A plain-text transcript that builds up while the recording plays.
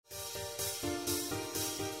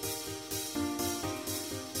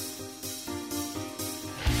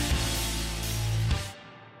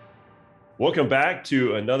Welcome back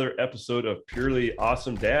to another episode of Purely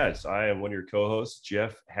Awesome Dads. I am one of your co-hosts,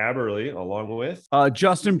 Jeff Haberly, along with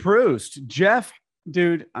Justin Proust. Jeff,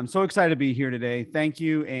 dude, I'm so excited to be here today. Thank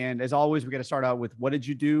you. And as always, we got to start out with what did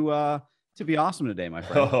you do to be awesome today, my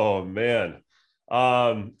friend? Oh man.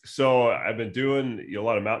 So I've been doing a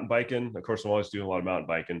lot of mountain biking. Of course, I'm always doing a lot of mountain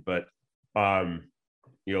biking, but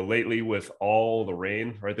lately with all the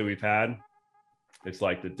rain, right, that we've had, it's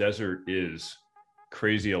like the desert is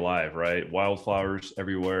crazy alive, right? Wildflowers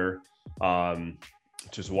everywhere.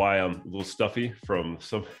 Which is why I'm a little stuffy from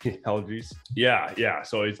some allergies. Yeah.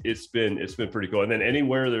 So it's been pretty cool. And then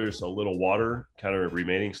anywhere there's a little water, kind of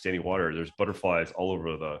remaining standing water, there's butterflies all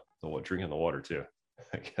over the drinking the water too,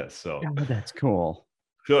 I guess. So yeah, that's cool.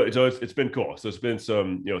 So it's been cool. So it's been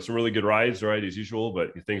some really good rides, right, as usual,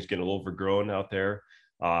 but things getting a little overgrown out there.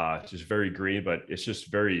 Just very green, but it's just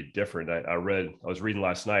very different. I was reading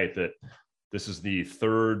last night that this is the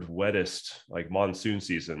third wettest monsoon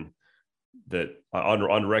season that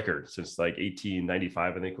on record since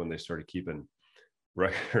 1895, I think, when they started keeping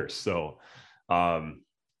records. So that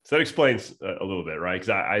explains a little bit, right?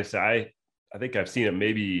 Because I think I've seen it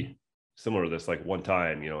maybe similar to this one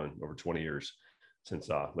time, in over 20 years since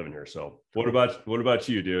living here. So what about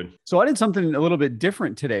you, dude? So I did something a little bit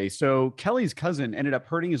different today. So Kelly's cousin ended up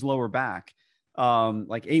hurting his lower back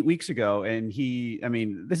 8 weeks ago. And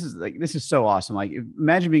this is so awesome.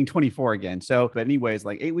 Imagine being 24 again. So, but anyways,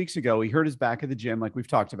 8 weeks ago, he hurt his back at the gym, like we've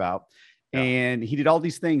talked about. Yeah. And he did all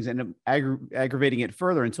these things and aggravating it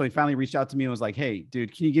further until he finally reached out to me and was like, "Hey,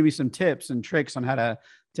 dude, can you give me some tips and tricks on how to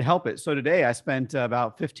help it?" So today I spent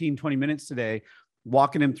about 15-20 minutes today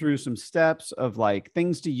walking him through some steps of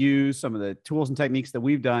things to use, some of the tools and techniques that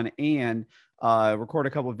we've done, and record a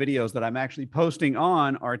couple of videos that I'm actually posting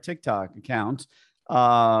on our TikTok account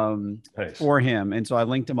nice. For him. And so I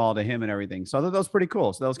linked them all to him and everything. So I thought that was pretty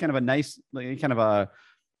cool. So that was kind of a nice,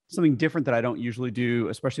 something different that I don't usually do,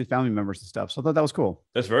 especially with family members and stuff. So I thought that was cool.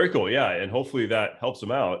 That's very cool. Yeah. And hopefully that helps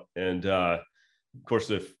him out. And of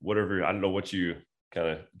course, I don't know what you kind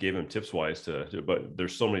of gave him tips wise but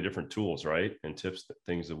there's so many different tools, right? And tips,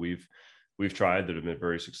 things that we've tried that have been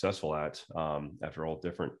very successful at after all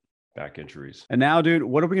different back injuries. And now, dude,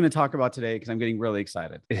 what are we going to talk about today? Because I'm getting really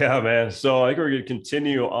excited. Yeah, man. So I think we're going to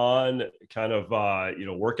continue on kind of,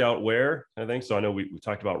 workout wear, I think. So I know we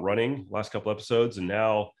talked about running last couple episodes, and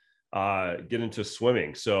now get into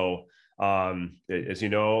swimming. So as you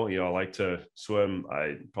know, I like to swim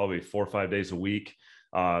probably 4 or 5 days a week.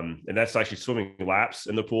 And that's actually swimming laps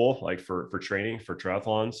in the pool, for training for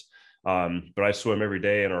triathlons. But I swim every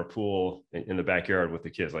day in our pool in the backyard with the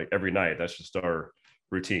kids, every night. That's just our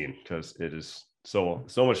routine because it is so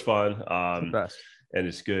much fun. And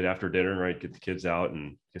it's good after dinner, right? Get the kids out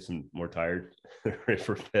and get some more tired, ready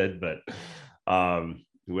for bed. But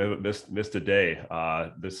we haven't missed a day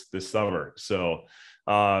this summer. So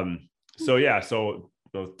talk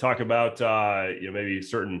about maybe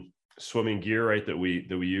certain swimming gear, right, that we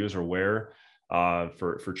use or wear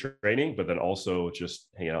for training, but then also just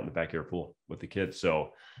hanging out in the backyard pool with the kids. So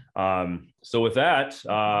with that,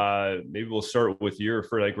 maybe we'll start with we're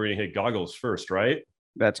going to hit goggles first, right?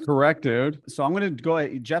 That's correct, dude. So I'm going to go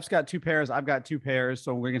ahead. Jeff's got 2 pairs. I've got 2 pairs.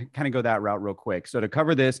 So we're going to kind of go that route real quick. So to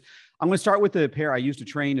cover this, I'm going to start with the pair I use to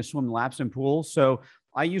train to swim laps in pools. So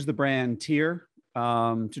I use the brand Tier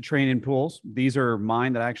to train in pools. These are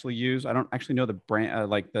mine that I actually use. I don't actually know the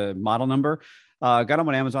brand, the model number. Got them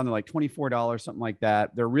on Amazon. They're $24, something like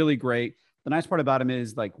that. They're really great. The nice part about them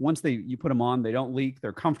is once you put them on, they don't leak.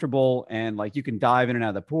 They're comfortable. And you can dive in and out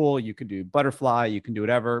of the pool. You can do butterfly, you can do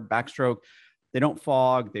whatever, backstroke. They don't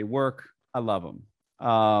fog. They work. I love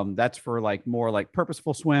them. That's for more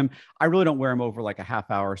purposeful swim. I really don't wear them over a half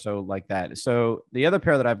hour or so like that. So the other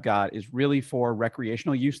pair that I've got is really for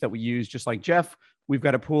recreational use that we use just like Jeff. We've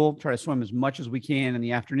got a pool, try to swim as much as we can in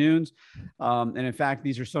the afternoons. And in fact,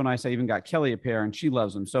 these are so nice. I even got Kelly a pair and she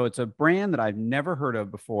loves them. So it's a brand that I've never heard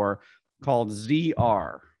of before called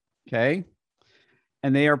ZR. Okay.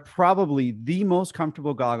 And they are probably the most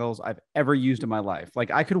comfortable goggles I've ever used in my life.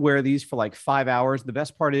 I could wear these for 5 hours. The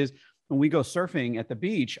best part is when we go surfing at the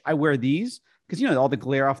beach, I wear these because, all the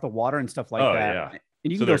glare off the water and stuff like that. Yeah.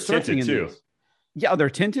 And you can go surfing in too. These. Yeah, they're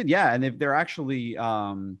tinted. Yeah. And they're actually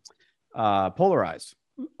polarized,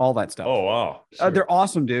 all that stuff. Oh, wow. Sure. They're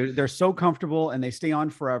awesome, dude. They're so comfortable and they stay on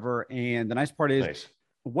forever. And the nice part is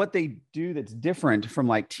what they do that's different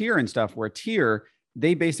from Tier and stuff, where Tier,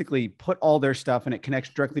 they basically put all their stuff and it connects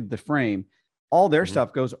directly to the frame. All their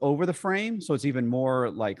stuff goes over the frame. So it's even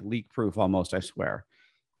more leak proof almost, I swear.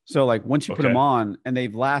 So once you put them on and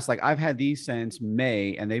they've I've had these since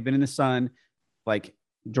May and they've been in the sun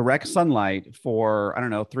direct sunlight for, I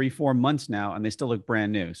don't know, 3-4 months now, and they still look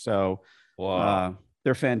brand new. So Wow.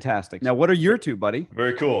 they're fantastic. Now, what are your two, buddy?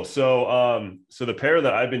 Very cool. So the pair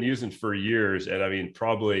that I've been using for years, and I mean,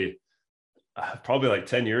 probably like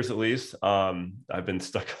 10 years at least, I've been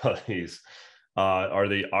stuck on these, are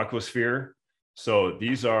the Aquasphere. So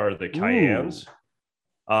these are the Cayennes.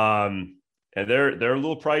 And they're a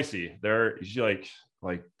little pricey. They're usually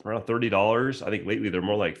like around $30. I think lately they're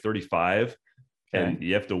more like 35, and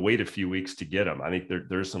you have to wait a few weeks to get them. I think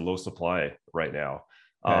there's some low supply right now.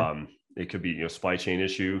 It could be, supply chain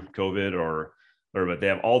issue, COVID, or but they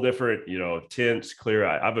have all different, tints, clear.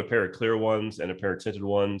 I have a pair of clear ones and a pair of tinted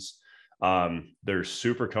ones. They're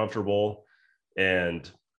super comfortable,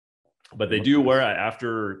 but they do wear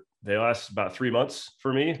after they last about 3 months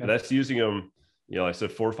for me. Okay. That's using them, I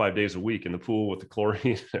said 4 or 5 days a week in the pool with the chlorine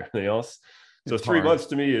and everything else. So it's 3 months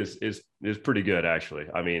to me is pretty good, actually.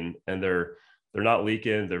 I mean, and they're not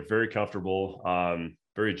leaking. They're very comfortable,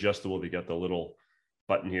 very adjustable. They got the little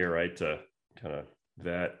button here, right, to kind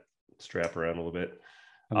of strap around a little bit.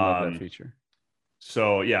 I love that feature.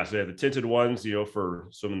 So yeah, so they have the tinted ones, for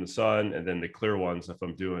swimming in the sun, and then the clear ones if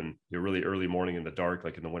I'm doing really early morning in the dark,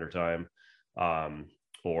 like in the wintertime,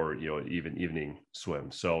 or even evening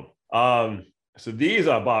swim. So so these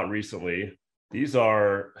I bought recently. These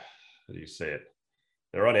are, how do you say it?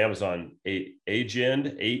 They're on Amazon.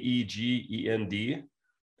 Aegend, Aegend.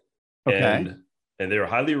 Okay. And they're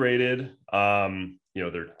highly rated.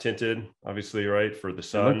 They're tinted, obviously, right, for the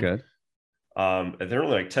sun. They look good. And they're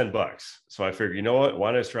only like $10. So I figured, you know what?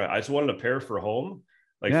 Why not try? I just wanted a pair for home,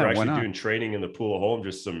 for actually doing training in the pool at home,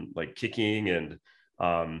 just some like kicking and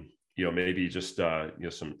maybe just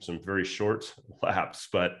some very short laps.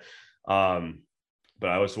 But I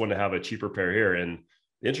always wanted to have a cheaper pair here. And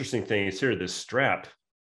the interesting thing is here, this strap,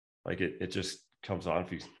 like it just comes on,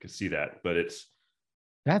 if you can see that, but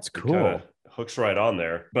that's cool. Hooks right on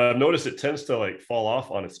there. But I've noticed it tends to like fall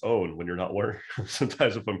off on its own when you're not wearing.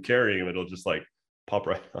 Sometimes if I'm carrying them, it'll just like pop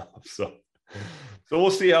right off. So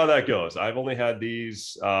we'll see how that goes. I've only had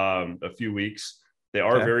these a few weeks. They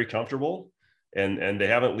are very comfortable, and they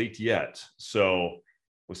haven't leaked yet. So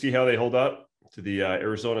we'll see how they hold up to the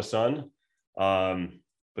Arizona sun.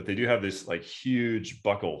 But they do have this like huge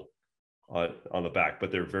buckle on the back,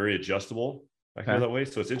 but they're very adjustable back here that way.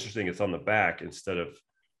 So it's interesting. It's on the back instead of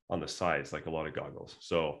on the sides, like a lot of goggles.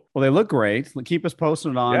 So, well, they look great. Keep us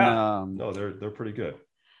posted on. Yeah. No, they're pretty good.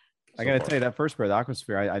 I got to tell you, that first pair, the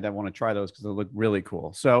Aquasphere, I want to try those because they look really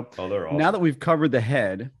cool. So they're awesome. Now that we've covered the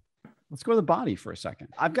head, let's go to the body for a second.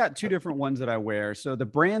 I've got two different ones that I wear. So the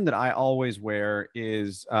brand that I always wear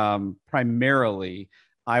is primarily,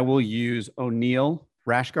 I will use O'Neill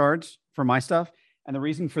rash guards for my stuff. And the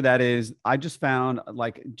reason for that is I just found,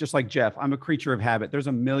 just like Jeff, I'm a creature of habit. There's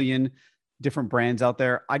a million different brands out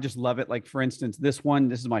there. I just love it. Like, for instance, this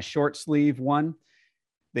is my short sleeve one.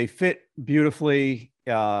 They fit beautifully.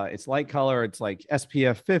 It's light color. It's like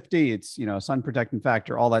SPF 50. It's, sun protecting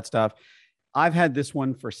factor, all that stuff. I've had this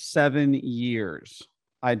one for 7 years.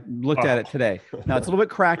 I looked at it today. Now it's a little bit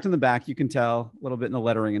cracked in the back. You can tell a little bit in the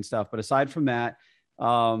lettering and stuff, but aside from that,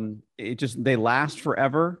 they last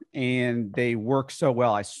forever and they work so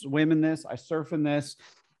well. I swim in this, I surf in this.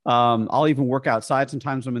 I'll even work outside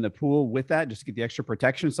sometimes when I'm in the pool with that, just to get the extra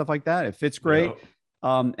protection and stuff like that. It fits great.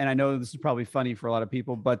 And I know this is probably funny for a lot of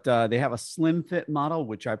people, but they have a slim fit model,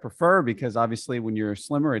 which I prefer because obviously when you're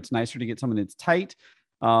slimmer, it's nicer to get something that's tight.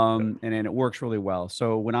 And then it works really well.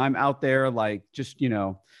 So when I'm out there, like just,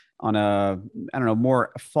 on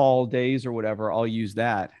more fall days or whatever, I'll use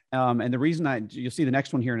that. And the reason you'll see the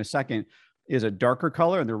next one here in a second is a darker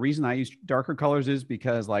color. And the reason I use darker colors is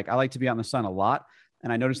because I like to be out in the sun a lot.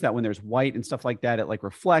 And I noticed that when there's white and stuff like that, it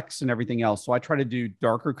reflects and everything else. So I try to do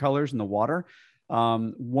darker colors in the water.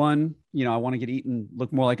 One, I want to get eaten,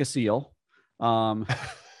 look more like a seal. And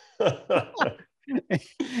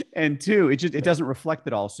two, it doesn't reflect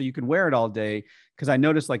at all. So you can wear it all day. Cause I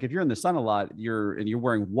noticed if you're in the sun a lot, you're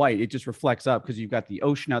wearing white, it just reflects up because you've got the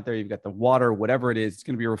ocean out there, you've got the water, whatever it is, it's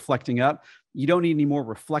going to be reflecting up. You don't need any more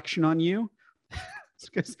reflection on you.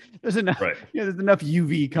 Because there's enough, there's enough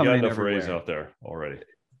UV coming in. Enough rays out there already.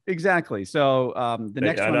 Exactly. So the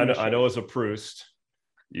next one, I know as a Proust,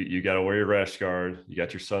 you got to wear your rash guard. You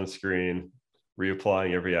got your sunscreen,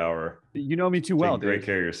 reapplying every hour. You know me too well. Great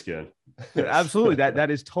care of your skin. Absolutely. That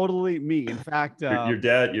is totally me. In fact, your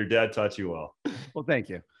dad taught you well. Well, thank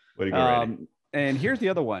you. Way to go, Randy. And here's the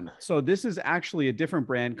other one. So this is actually a different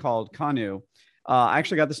brand called Kanu. I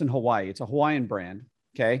actually got this in Hawaii. It's a Hawaiian brand.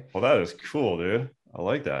 Okay. Well, that is cool, dude. I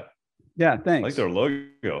like that. Yeah, thanks. I like their logo.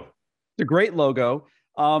 It's a great logo.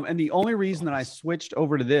 And the only reason that I switched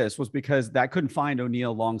over to this was because I couldn't find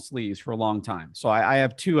O'Neill long sleeves for a long time. So I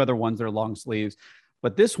have two other ones that are long sleeves,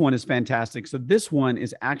 but this one is fantastic. So this one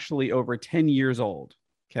is actually over 10 years old.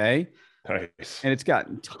 Okay. Nice. And it's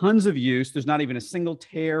got tons of use. There's not even a single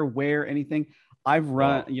tear, wear, anything. I've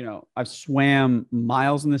run, I've swam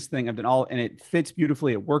miles in this thing. I've done all, and it fits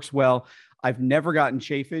beautifully. It works well. I've never gotten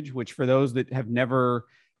chafage, which for those that have never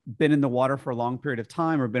been in the water for a long period of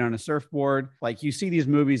time or been on a surfboard, like you see these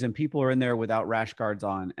movies and people are in there without rash guards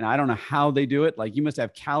on. And I don't know how they do it. Like you must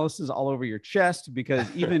have calluses all over your chest, because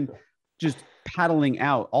even just paddling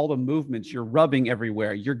out, all the movements, you're rubbing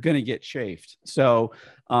everywhere, you're going to get chafed. So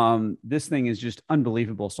this thing is just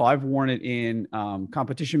unbelievable. So I've worn it in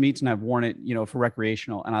competition meets, and I've worn it, for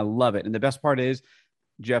recreational, and I love it. And the best part is,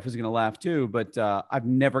 Jeff is going to laugh too, but I've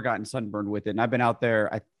never gotten sunburned with it. And I've been out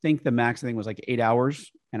there, I think the max thing was like 8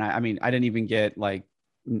 hours. And I mean, I didn't even get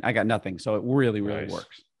I got nothing. So it really, really Nice.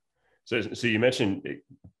 works. So you mentioned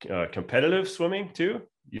competitive swimming too?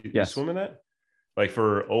 You Yes. swim in that? Like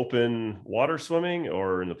for open water swimming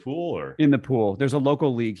or in the pool or? In the pool. There's a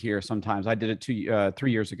local league here sometimes. I did it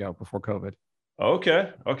 3 years ago before COVID.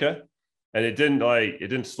 Okay. And it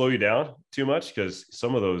didn't slow you down too much, because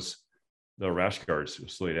some of the rash guards will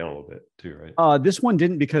slow you down a little bit too, right? This one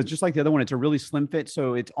didn't, because just like the other one, it's a really slim fit.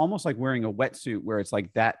 So it's almost like wearing a wetsuit where it's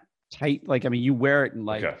like that tight. Like, I mean, you wear it and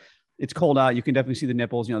it's cold out. You can definitely see the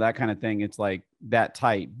nipples, that kind of thing. It's like that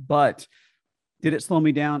tight. But did it slow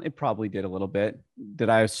me down? It probably did a little bit. Did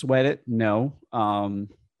I sweat it? No. All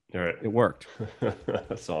right. It worked.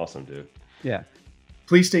 That's awesome, dude. Yeah.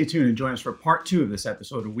 Please stay tuned and join us for part 2 of this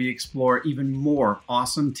episode, where we explore even more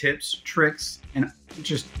awesome tips, tricks, and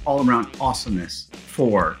just all around awesomeness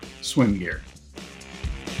for swim gear.